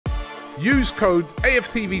Use code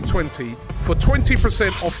AFTV20 for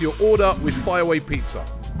 20% off your order with Fireaway Pizza.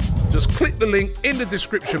 Just click the link in the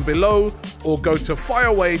description below or go to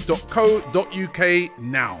fireaway.co.uk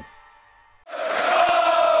now.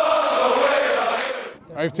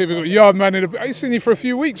 AFTV got Yardman in I ain't seen you for a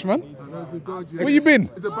few weeks, man. Where you been?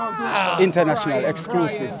 International,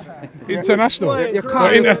 exclusive. International? You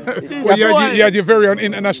can't you had your very own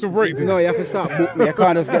international break, didn't you? No, you have to start book me. You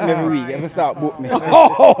can't just get me every week. You have to start book me.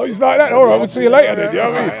 Oh, it's like that? All right, we'll see you later then, you know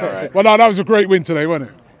what I mean? Well, no, that was a great win today,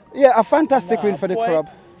 wasn't it? Yeah, a fantastic win for the club,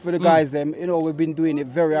 for the guys them. You know, we've been doing it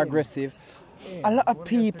very aggressive. A lot of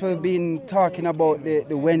people been talking about the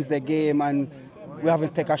Wednesday game and we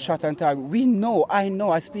haven't taken a shot on target. We know,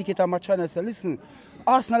 I speak it on my channel, so listen,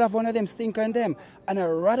 Arsenal have one of them stinker in them, and I'd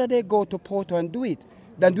rather they go to Porto and do it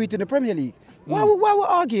than do it in the Premier League. Why we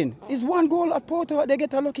arguing? It's one goal at Porto, they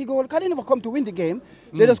get a lucky goal. Because they never come to win the game,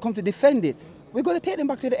 they just come to defend it. We're going to take them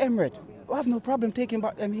back to the Emirates. We have no problem taking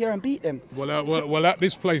back them here and beat them. Well, at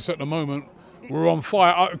this place at the moment, we're on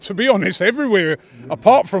fire. To be honest, everywhere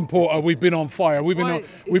apart from Porto, we've been on fire. We've been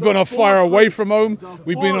on fire away from home.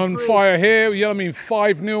 We've been on fire here. You know what I mean?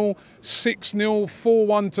 5-0, 6-0,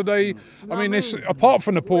 4-1 today. I mean, this apart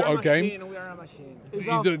from the Porto game.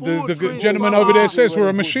 The gentleman over there says we're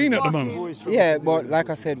a machine at the moment. Yeah, but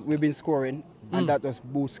like I said, we've been scoring, and that just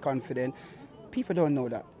boosts confidence. People don't know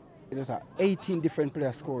that. It was 18 different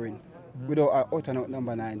players scoring. Without out and out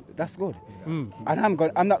number 9, that's good. And I'm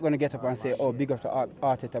not going to get up and say, oh, big up to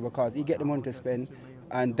Arteta, because he get the money to spend,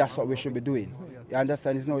 and that's what we should be doing. You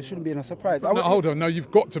understand? It shouldn't be no surprise. No, hold on. No,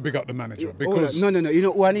 you've got to big up the manager because no. You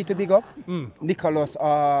know who I need to big up? Nicholas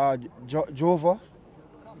Jover.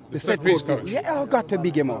 The set piece coach. Yeah, I got to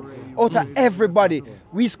big him up. Out of everybody,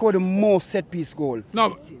 we scored the most set piece goal. No,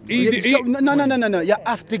 no. You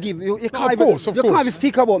have to give. You can't even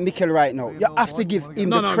speak about Mikel right now. You have to give him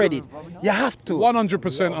the credit. You have to.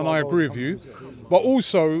 100%, and I agree with you. But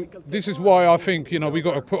also, this is why I think we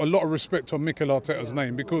got to put a lot of respect on Mikel Arteta's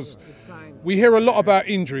name, because we hear a lot about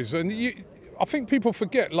injuries, and I think people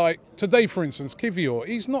forget. Like today, for instance, Kivior,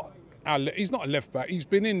 he's not a left back. He's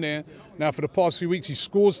been in there now for the past few weeks. He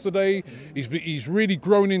scores today. He's really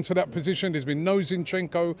grown into that position. There's been no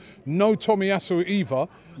Zinchenko, no Tomiyasu either,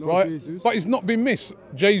 right? But he's not been missed.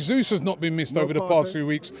 Jesus has not been missed over the past few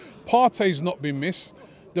weeks. Partey's not been missed.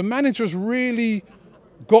 The manager's really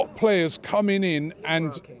got players coming in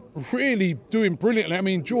and really doing brilliantly. I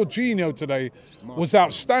mean, Jorginho today was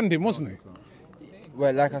outstanding, wasn't he?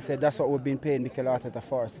 Well, like I said, that's what we've been paying Mikel Arteta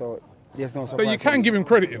for. So there's no surprise. But you can give him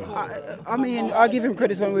credit, you know. I mean, I give him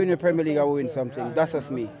credit when we win the Premier League, I win something. That's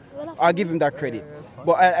just me. I give him that credit.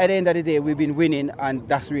 But at the end of the day, we've been winning, and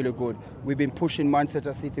that's really good. We've been pushing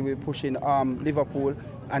Manchester City, we're pushing Liverpool,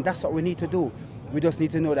 and that's what we need to do. We just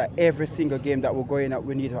need to know that every single game that we're going at,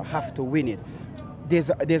 we have to win it. There's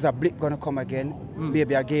a blip going to come again,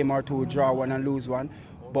 maybe a game or two, draw one and lose one,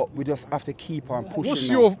 but we just have to keep on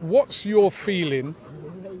pushing. What's your feeling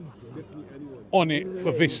on it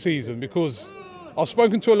for this season? Because I've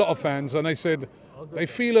spoken to a lot of fans and they said they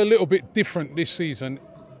feel a little bit different this season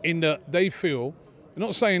in that they feel, I'm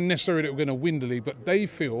not saying necessarily that we're going to win the league, but they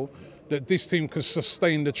feel that this team can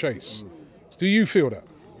sustain the chase. Do you feel that?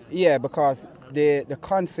 Yeah, because the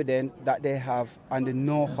confidence that they have and the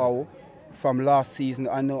know-how from last season,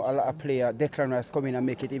 I know a lot of players, Declan Rice, come in and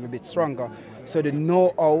make it even a bit stronger. So the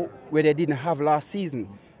know-how where they didn't have last season,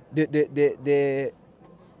 the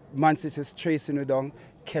Man City's chasing it down,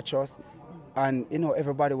 catch us, and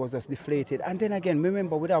everybody was just deflated. And then again,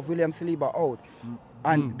 remember, we have William Saliba out,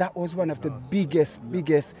 and that was one of the biggest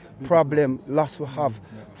problem loss we have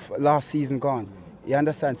last season gone. You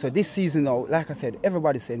understand? So this season now, like I said,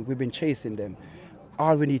 everybody's saying we've been chasing them.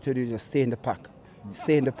 All we need to do is just stay in the pack.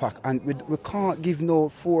 Stay in the pack, and we can't give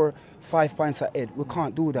no 4-5 points ahead. We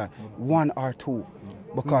can't do that, 1 or 2,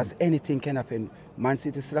 because anything can happen. Man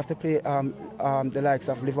City still have to play the likes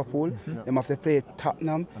of Liverpool. They have to play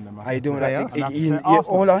Tottenham. I don't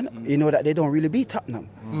hold on. You know that they don't really beat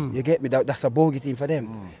Tottenham. You get me? That's a bogey team for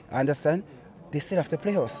them. Understand? They still have to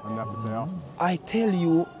play us. I tell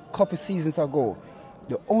you, a couple seasons ago,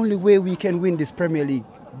 the only way we can win this Premier League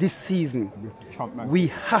this season, we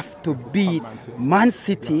have to beat Man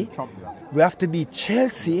City, we have to beat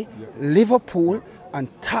Chelsea, Liverpool and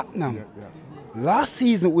Tottenham. Last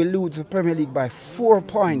season we lose the Premier League by 4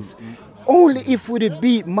 points. Only if we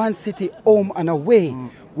beat Man City home and away,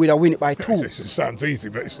 we'd have win it by 2. It sounds easy,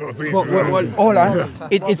 but it's not easy. Well, hold on.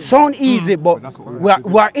 It sounds easy, but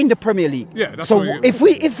we're in the Premier League. Yeah, that's so if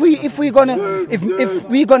we're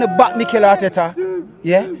gonna back Mikel Arteta,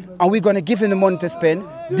 yeah, and we're gonna give him the money to spend,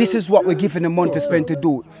 this is what we're giving the money to spend to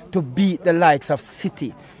do, to beat the likes of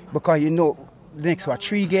City. because you know the next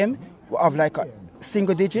 3 games we have like a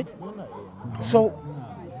single digit. So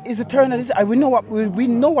it's a turn of this. We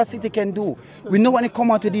know what City can do. We know when it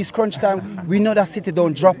come out to these crunch time, we know that City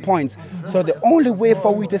don't drop points. So the only way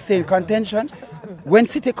for we to stay in contention, when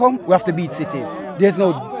City come, we have to beat City. There's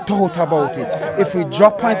no doubt about it. If we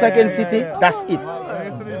drop points against City, that's it.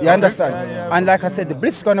 You understand? And like I said, the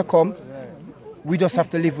blip's gonna come. We just have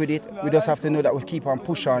to live with it. We just have to know that we keep on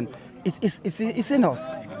push on. It's in us.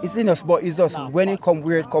 It's in us, but it's just when it come,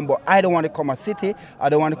 where it come. But I don't want to come at City. I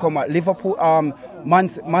don't want to come at Liverpool,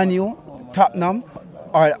 Man U, Tottenham,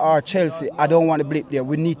 or Chelsea. I don't want to blip there.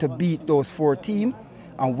 We need to beat those 4 teams.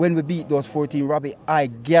 And when we beat those 4 teams, Robbie, I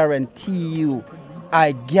guarantee you,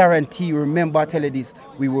 remember I tell you this,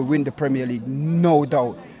 we will win the Premier League, no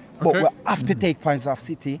doubt. But we have to take points off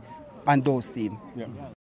City and those teams. Yeah.